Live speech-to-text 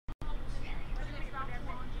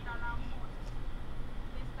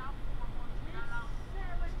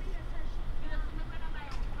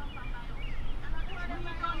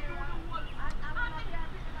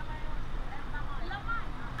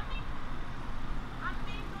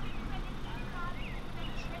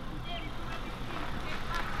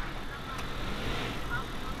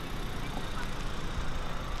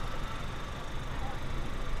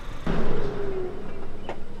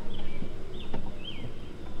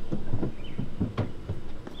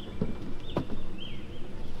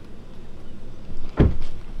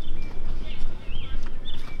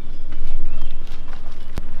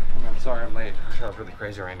it's really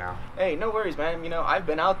crazy right now. Hey, no worries, man. You know, I've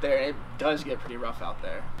been out there, and it does get pretty rough out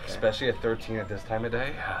there. Especially at 13 at this time of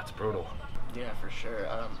day. Yeah, it's brutal. Yeah, for sure.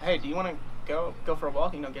 Hey, do you want to go for a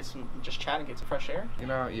walk? You know, just chat and get some fresh air. You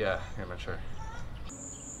know, yeah, I'm sure.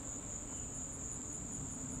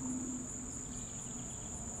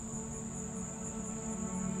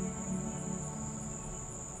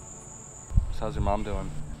 So how's your mom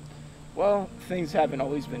doing? Well, things haven't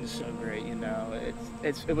always been so great, you know.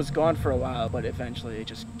 It was gone for a while, but eventually it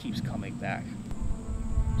just keeps coming back.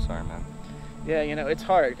 Sorry, man. Yeah, you know, it's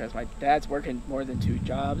hard because my dad's working more than 2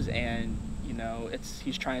 jobs, and you know,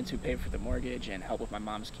 he's trying to pay for the mortgage and help with my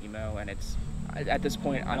mom's chemo, and at this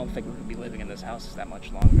point, I don't think we're gonna be living in this house that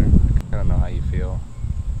much longer. I don't know how you feel.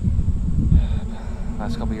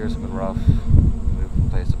 Last couple years have been rough. Moved from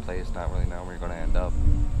place to place, not really knowing where you're gonna end up.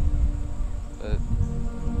 But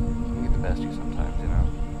you get the best of you sometimes, you know.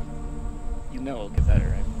 You know it'll get better,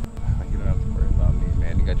 right? You don't have to worry about me,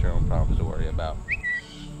 man. You got your own problems to worry about.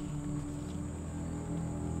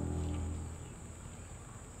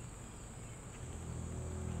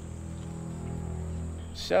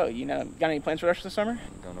 So, you know, got any plans for the rest of the summer?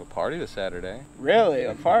 I'm going to a party this Saturday. Really?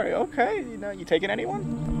 A party? Okay. You know, you taking anyone?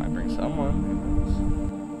 I might bring someone.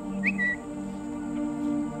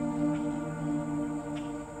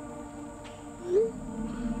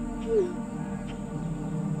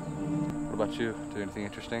 What about you? Do anything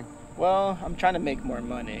interesting? Well, I'm trying to make more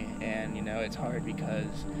money, and you know, it's hard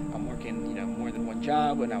because I'm working, you know, more than 1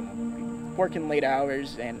 job, and I'm working late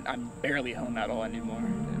hours, and I'm barely home at all anymore.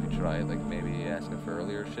 Have you tried, like, maybe asking for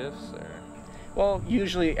earlier shifts, or? Well,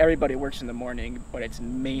 usually everybody works in the morning, but it's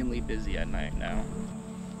mainly busy at night now.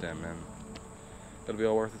 Damn, man. It'll be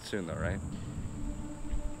all worth it soon, though, right?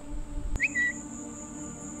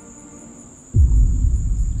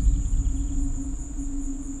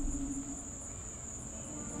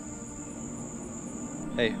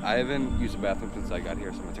 Hey, I haven't used the bathroom since I got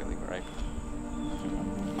here, so I'm gonna take a leak, alright?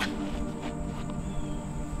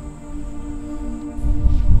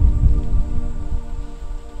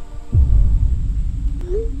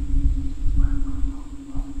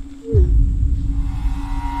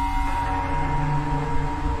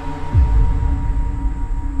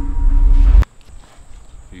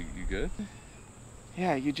 You good?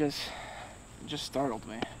 Yeah, you just startled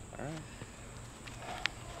me. Alright.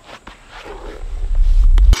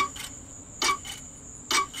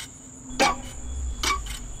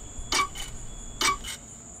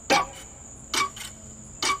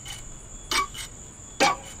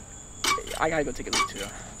 I gotta go take a look too.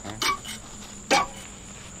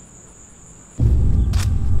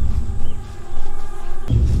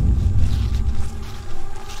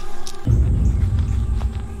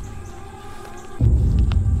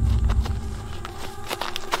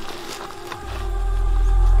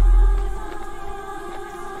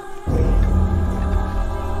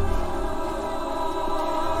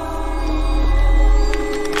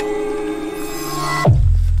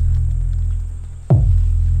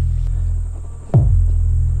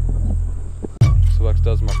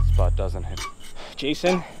 Does mark the spot, doesn't it?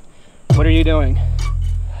 Jason, what are you doing?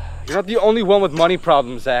 You're not the only one with money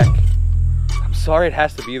problems, Zach. I'm sorry it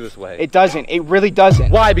has to be this way. It doesn't. It really doesn't.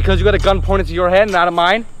 Why? Because you got a gun pointed to your head and not of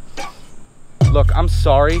mine? Look, I'm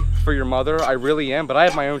sorry for your mother. I really am, but I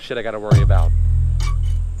have my own shit I gotta worry about.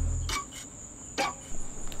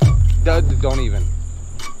 Don't even.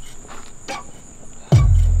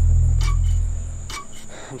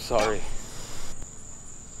 I'm sorry.